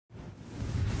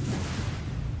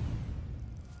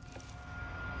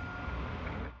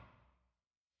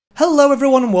Hello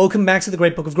everyone and welcome back to the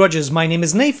Great Book of Grudges. My name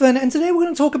is Nathan and today we're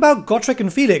going to talk about Gotrek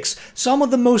and Felix, some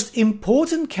of the most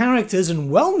important characters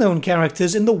and well-known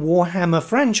characters in the Warhammer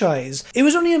franchise. It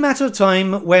was only a matter of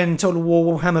time when Total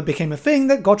War Warhammer became a thing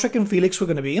that Gotrek and Felix were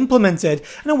going to be implemented,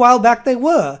 and a while back they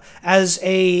were, as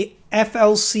a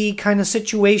FLC kind of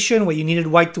situation where you needed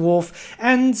White Dwarf,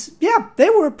 and yeah, they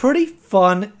were a pretty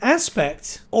fun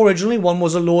aspect. Originally, one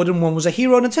was a lord and one was a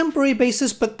hero on a temporary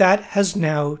basis, but that has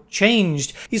now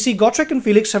changed. You see, Gotrek and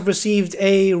Felix have received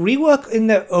a rework in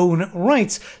their own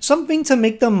right, something to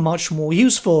make them much more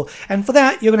useful, and for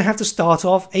that, you're going to have to start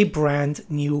off a brand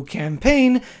new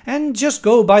campaign and just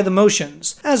go by the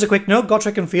motions. As a quick note,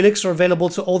 Gotrek and Felix are available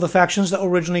to all the factions that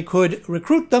originally could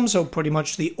recruit them, so pretty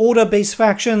much the order-based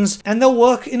factions, and they'll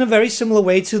work in a very similar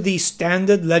way to the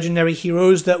standard legendary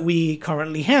heroes that we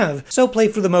currently have. So play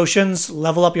through the motions,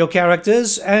 level up your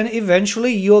characters, and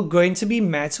eventually you're going to be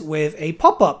met with a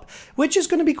pop-up, which is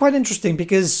going to be quite interesting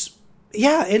because,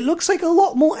 yeah, it looks like a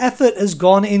lot more effort has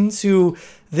gone into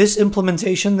this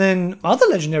implementation than other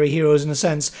legendary heroes in a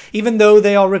sense, even though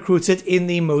they are recruited in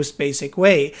the most basic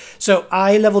way. So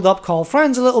I leveled up Karl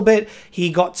Franz a little bit.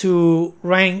 He got to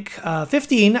rank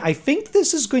 15. I think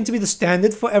this is going to be the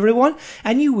standard for everyone,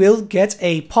 and you will get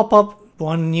a pop-up,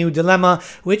 one new dilemma,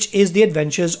 which is the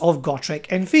adventures of Gotrek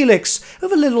and Felix,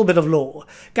 with a little bit of lore.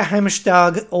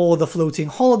 Geheimstag, or the Floating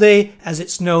Holiday, as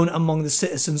it's known among the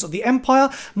citizens of the Empire,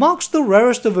 marks the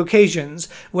rarest of occasions,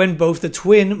 when both the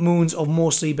twin moons of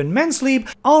Moresleep and Mansleep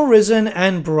are risen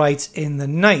and bright in the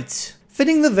night,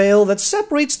 thinning the veil that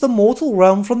separates the mortal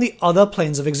realm from the other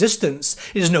planes of existence.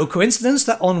 It is no coincidence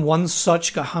that on one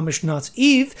such Geheimnacht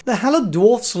Eve, the hallowed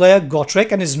dwarf slayer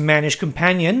Gotrek and his mannish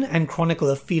companion and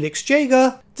chronicler Felix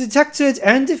Jaeger detected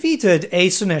and defeated a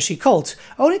Slaaneshi cult,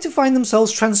 only to find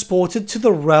themselves transported to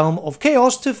the realm of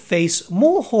chaos to face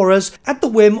more horrors at the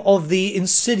whim of the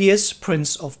insidious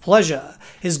Prince of Pleasure.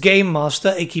 His game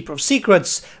master, a keeper of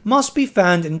secrets, must be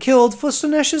found and killed for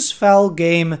Slaaneshi's foul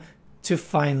game to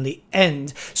finally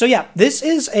end. So yeah, this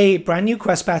is a brand new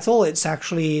quest battle. It's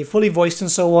actually fully voiced and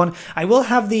so on. I will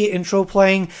have the intro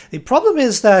playing. The problem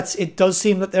is that it does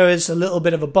seem that there is a little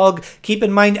bit of a bug. Keep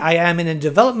in mind, I am in a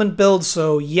development build,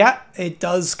 so yeah, it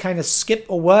does kind of skip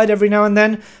a word every now and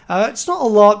then. It's not a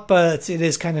lot, but it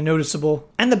is kind of noticeable.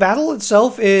 And the battle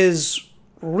itself is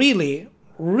really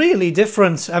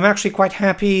different. I'm actually quite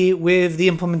happy with the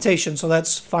implementation, so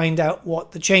let's find out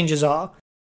what the changes are.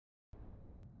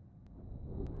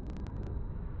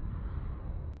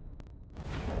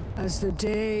 As the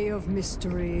day of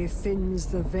mystery thins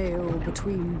the veil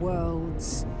between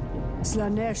worlds,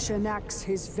 Slaanesh enacts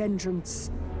his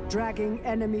vengeance, dragging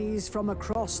enemies from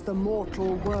across the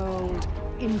mortal world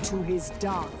into his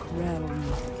dark realm.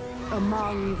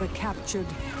 Among the captured,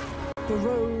 the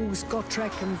rogues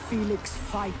Gotrek and Felix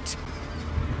fight,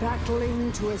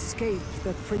 battling to escape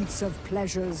the Prince of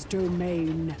Pleasure's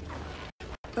domain.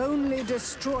 Only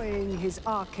destroying his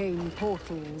arcane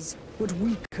portals would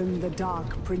weaken the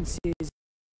Dark Prince's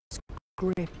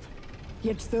grip.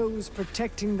 Yet those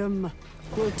protecting them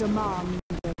will demand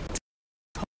a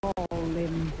toll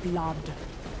in blood.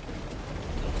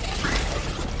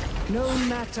 No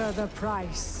matter the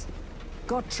price,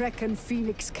 Gotrek and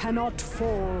Felix cannot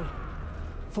fall,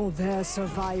 for their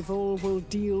survival will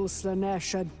deal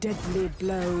Slaanesh a deadly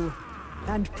blow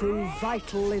and prove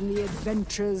vital in the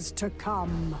adventures to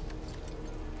come.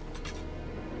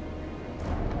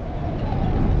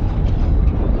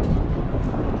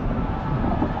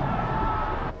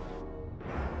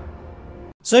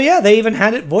 So yeah, they even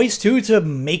had it voiced too to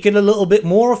make it a little bit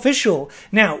more official.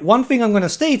 Now, one thing I'm going to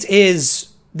state is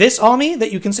this army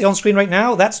that you can see on screen right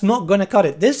now, that's not going to cut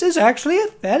it. This is actually a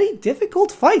very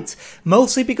difficult fight,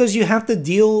 mostly because you have to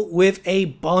deal with a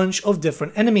bunch of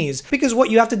different enemies. Because what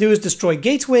you have to do is destroy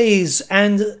gateways,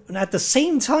 and at the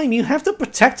same time you have to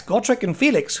protect Gotrek and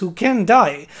Felix, who can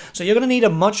die. So you're going to need a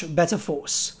much better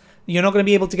force. You're not going to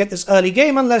be able to get this early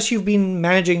game unless you've been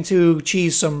managing to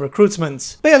cheese some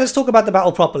recruitment. But yeah, let's talk about the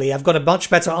battle properly. I've got a much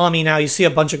better army now. You see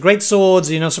a bunch of great swords,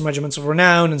 you know, some regiments of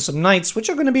renown and some knights, which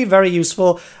are going to be very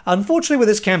useful. Unfortunately, with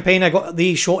this campaign, I got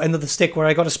the short end of the stick where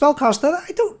I got a spellcaster that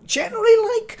I don't generally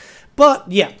like.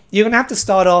 But yeah, you're going to have to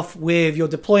start off with your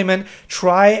deployment.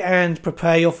 Try and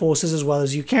prepare your forces as well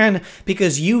as you can,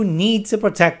 because you need to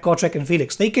protect Gotrek and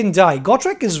Felix. They can die.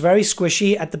 Gotrek is very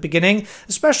squishy at the beginning,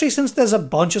 especially since there's a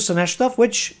bunch of Slaanesh stuff,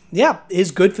 which, yeah,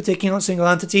 is good for taking out single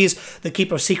entities. The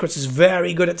Keeper of Secrets is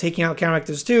very good at taking out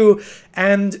characters too,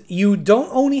 and you don't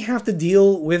only have to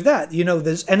deal with that. You know,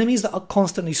 there's enemies that are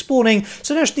constantly spawning,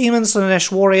 Slaanesh demons,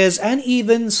 Slaanesh warriors, and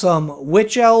even some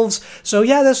witch elves. So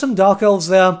yeah, there's some dark elves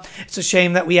there. It's a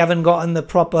shame that we haven't gotten the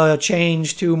proper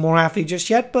change to Morathi just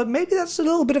yet, but maybe that's a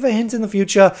little bit of a hint in the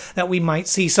future that we might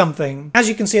see something. As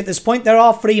you can see at this point, there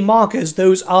are 3 markers.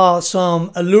 Those are some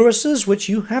Aluruses, which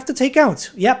you have to take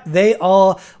out. Yep, they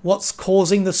are what's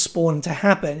causing the spawn to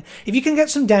happen. If you can get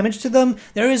some damage to them,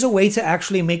 there is a way to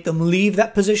actually make them leave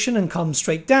that position and come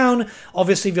straight down.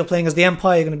 Obviously, if you're playing as the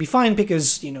Empire, you're going to be fine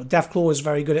because, you know, Deathclaw is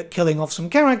very good at killing off some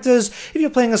characters. If you're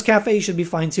playing as Cafe, you should be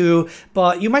fine too,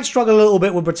 but you might struggle a little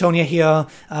bit with Bretonnia here.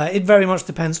 It very much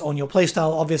depends on your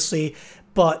playstyle, obviously.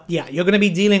 But yeah, you're going to be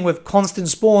dealing with constant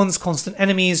spawns, constant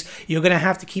enemies. You're going to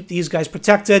have to keep these guys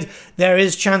protected. There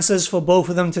is chances for both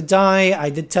of them to die. I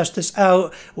did test this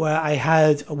out where I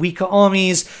had weaker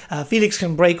armies. Felix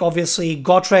can break, obviously.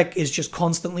 Gotrek is just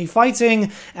constantly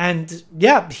fighting. And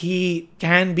yeah, he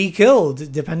can be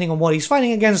killed depending on what he's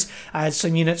fighting against. I had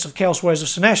some units of Chaos Warriors of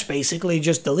Sinesh basically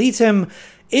just delete him.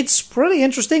 It's pretty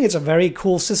interesting. It's a very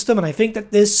cool system. And I think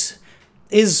that this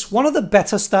is one of the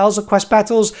better styles of quest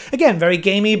battles. Again, very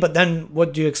gamey, but then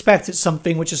what do you expect? It's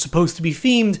something which is supposed to be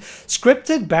themed.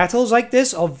 Scripted battles like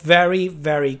this are very,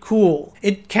 very cool.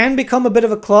 It can become a bit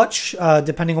of a clutch,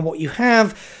 depending on what you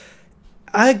have.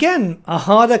 Again, a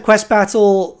harder quest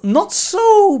battle, not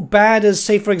so bad as,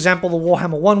 say, for example, the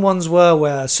Warhammer 1 ones were,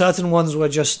 where certain ones were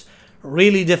just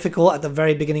really difficult at the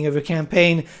very beginning of your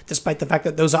campaign, despite the fact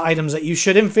that those are items that you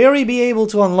should in theory be able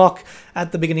to unlock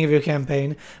at the beginning of your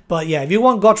campaign. But yeah, if you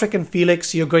want Gotrek and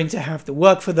Felix, you're going to have to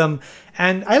work for them.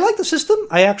 And I like the system.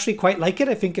 I actually quite like it.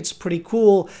 I think it's pretty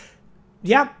cool.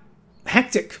 Yeah,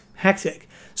 hectic.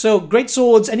 So great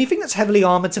swords, anything that's heavily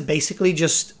armored to basically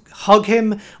just hug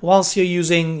him whilst you're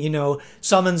using, you know,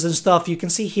 summons and stuff. You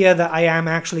can see here that I am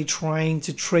actually trying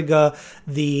to trigger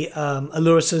the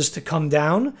Aluruses to come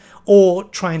down or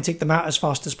try and take them out as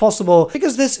fast as possible,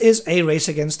 because this is a race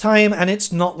against time and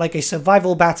it's not like a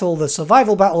survival battle. The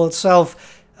survival battle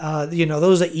itself, you know,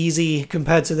 those are easy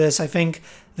compared to this. I think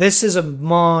this is a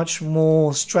much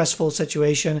more stressful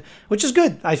situation, which is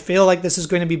good. I feel like this is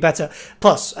going to be better.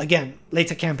 Plus, again,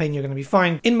 later campaign, you're going to be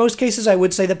fine. In most cases, I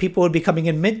would say that people would be coming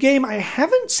in mid-game. I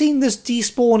haven't seen this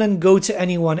despawn and go to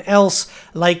anyone else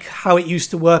like how it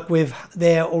used to work with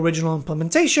their original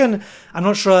implementation. I'm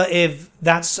not sure if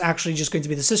that's actually just going to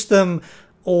be the system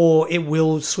or it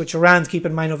will switch around. Keep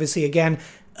in mind, obviously, again,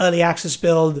 early access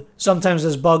build, sometimes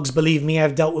there's bugs. Believe me,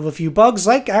 I've dealt with a few bugs,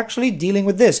 like actually dealing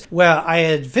with this, where I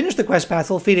had finished the quest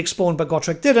battle, Felix spawned, but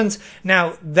Gotrek didn't.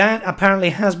 Now, that apparently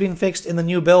has been fixed in the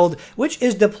new build, which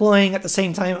is deploying at the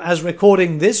same time as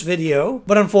recording this video.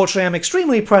 But unfortunately, I'm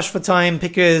extremely pressed for time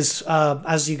because,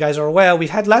 as you guys are aware,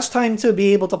 we've had less time to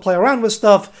be able to play around with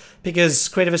stuff, because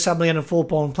Creative Assembly in a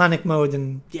full-blown panic mode,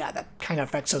 and yeah, that kind of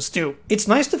affects us too. It's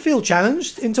nice to feel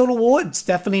challenged in Total War. It's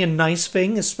definitely a nice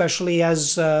thing, especially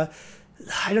as, I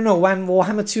don't know, when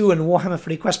Warhammer 2 and Warhammer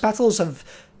 3 quest battles have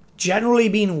generally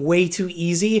been way too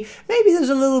easy. Maybe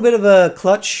there's a little bit of a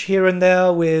clutch here and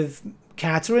there with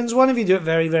Catherine's one if you do it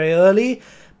very, very early,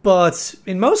 but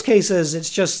in most cases, it's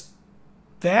just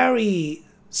very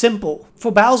simple.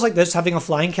 For battles like this, having a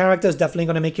flying character is definitely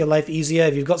going to make your life easier.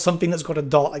 If you've got something that's got a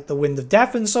dot like the Wind of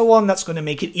Death and so on, that's going to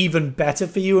make it even better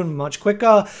for you and much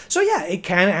quicker. So yeah, it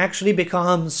can actually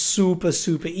become super,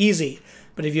 super easy.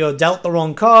 But if you're dealt the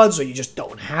wrong cards or you just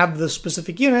don't have the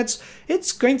specific units,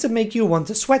 it's going to make you want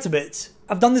to sweat a bit.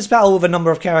 I've done this battle with a number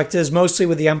of characters, mostly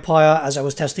with the Empire, as I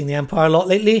was testing the Empire a lot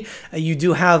lately. You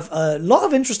do have a lot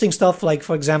of interesting stuff, like,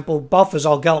 for example, buff as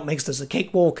Gelt makes this a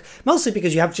cakewalk, mostly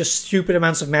because you have just stupid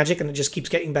amounts of magic and it just keeps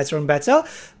getting better and better.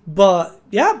 But,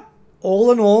 yeah,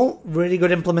 all in all, really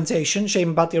good implementation.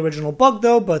 Shame about the original bug,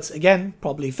 though, but again,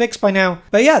 probably fixed by now.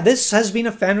 But yeah, this has been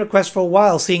a fan request for a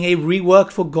while, seeing a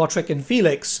rework for Gotrek and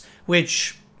Felix,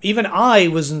 which even I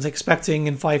wasn't expecting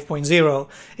in 5.0.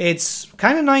 It's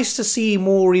kind of nice to see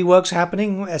more reworks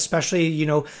happening, especially, you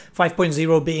know,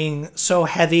 5.0 being so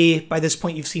heavy. By this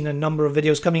point, you've seen a number of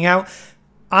videos coming out.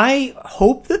 I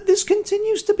hope that this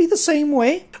continues to be the same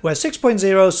way, where 6.0,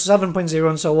 7.0,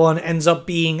 and so on ends up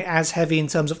being as heavy in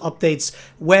terms of updates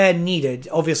where needed.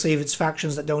 Obviously, if it's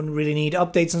factions that don't really need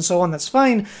updates and so on, that's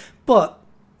fine. But,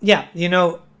 yeah, you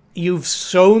know, you've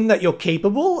shown that you're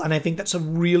capable, and I think that's a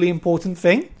really important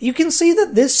thing. You can see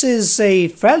that this is a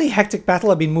fairly hectic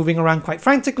battle. I've been moving around quite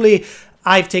frantically.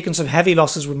 I've taken some heavy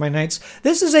losses with my knights.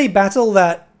 This is a battle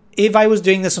that, if I was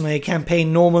doing this on a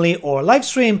campaign normally or a live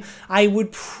stream, I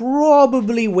would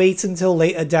probably wait until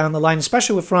later down the line,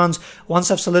 especially with France,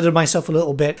 once I've solidified myself a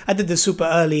little bit. I did this super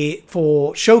early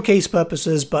for showcase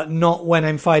purposes, but not when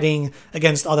I'm fighting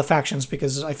against other factions,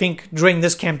 because I think during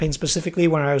this campaign specifically,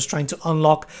 when I was trying to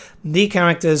unlock the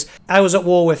characters, I was at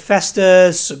war with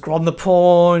Festus, Grom the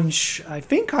Paunch. I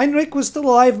think Heinrich was still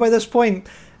alive by this point.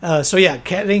 So yeah,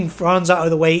 getting Franz out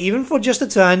of the way, even for just a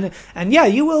turn, and yeah,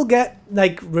 you will get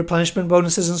like replenishment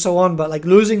bonuses and so on, but like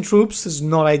losing troops is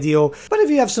not ideal. But if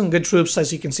you have some good troops,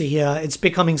 as you can see here, it's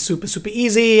becoming super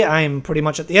easy. I'm pretty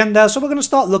much at the end there, so we're going to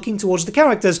start looking towards the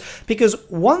characters, because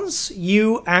once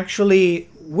you actually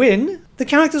win, the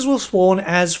characters will spawn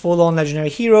as full-on legendary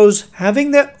heroes,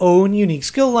 having their own unique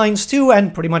skill lines too,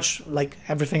 and pretty much like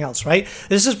everything else, right?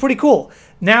 This is pretty cool.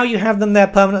 Now you have them there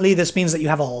permanently. This means that you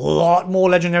have a lot more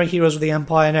legendary heroes with the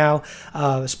Empire now,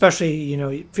 especially, you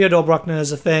know, Theodore Bruckner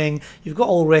is a thing. You've got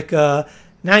Ulrika.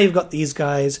 Now you've got these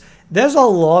guys. There's a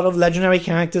lot of legendary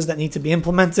characters that need to be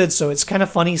implemented, so it's kind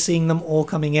of funny seeing them all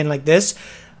coming in like this.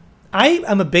 I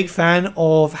am a big fan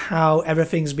of how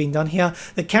everything's been done here.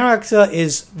 The character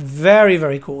is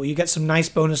very cool. You get some nice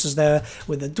bonuses there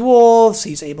with the dwarves.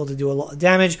 He's able to do a lot of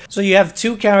damage. So you have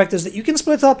two characters that you can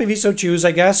split up if you so choose,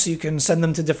 I guess. You can send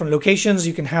them to different locations.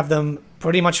 You can have them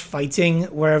pretty much fighting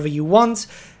wherever you want.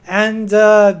 And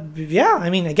yeah, I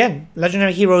mean, again,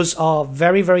 legendary heroes are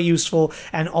very useful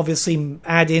and obviously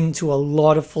add into a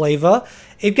lot of flavor.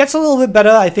 It gets a little bit better,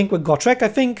 I think, with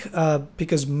Gotrek,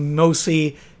 because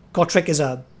mostly Gotrek is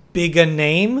a bigger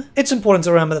name. It's important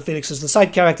to remember that Felix is the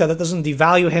side character. That doesn't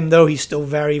devalue him, though. He's still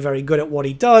very good at what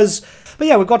he does. But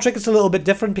yeah, with Gotrek, it's a little bit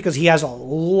different because he has a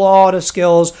lot of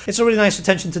skills. It's a really nice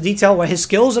attention to detail where his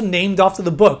skills are named after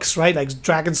the books, right? Like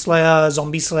Dragon Slayer,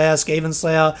 Zombie Slayer, Skaven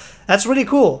Slayer. That's really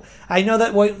cool. I know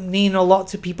that won't mean a lot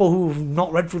to people who've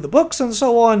not read through the books and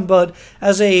so on, but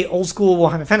as a old school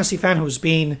Warhammer Fantasy fan who's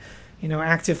been, you know,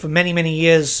 active for many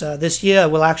years. This year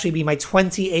will actually be my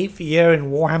 28th year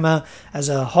in Warhammer as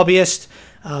a hobbyist.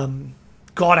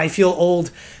 God, I feel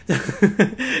old.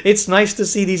 It's nice to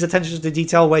see these attentions to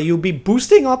detail where you'll be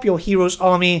boosting up your hero's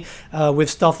army with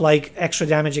stuff like extra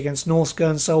damage against Norska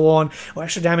and so on, or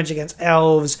extra damage against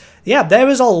elves. Yeah, there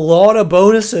is a lot of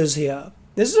bonuses here.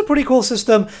 This is a pretty cool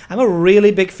system. I'm a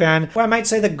really big fan. Where I might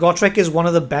say that Gotrek is one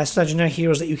of the best legendary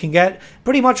heroes that you can get,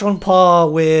 pretty much on par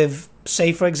with,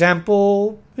 say, for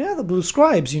example, yeah, the Blue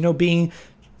Scribes, you know, being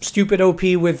stupid OP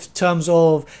with terms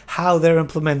of how they're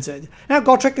implemented. Now,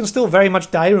 Gotrek can still very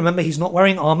much die. Remember, he's not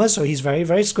wearing armor, so he's very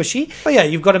squishy. But yeah,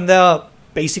 you've got him there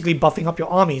basically buffing up your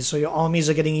armies, so your armies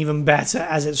are getting even better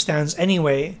as it stands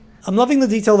anyway. I'm loving the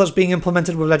detail that's being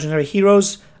implemented with legendary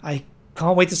heroes. I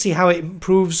can't wait to see how it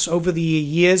improves over the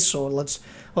years, so let's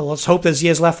hope there's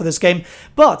years left for this game.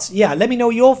 But yeah, let me know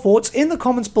your thoughts in the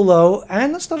comments below,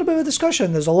 and let's start a bit of a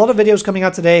discussion. There's a lot of videos coming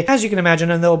out today, as you can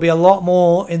imagine, and there will be a lot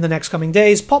more in the next coming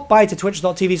days. Pop by to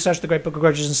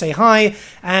twitch.tv/thegreatbookofgrudges and say hi,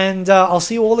 and I'll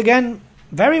see you all again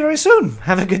very soon.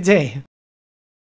 Have a good day.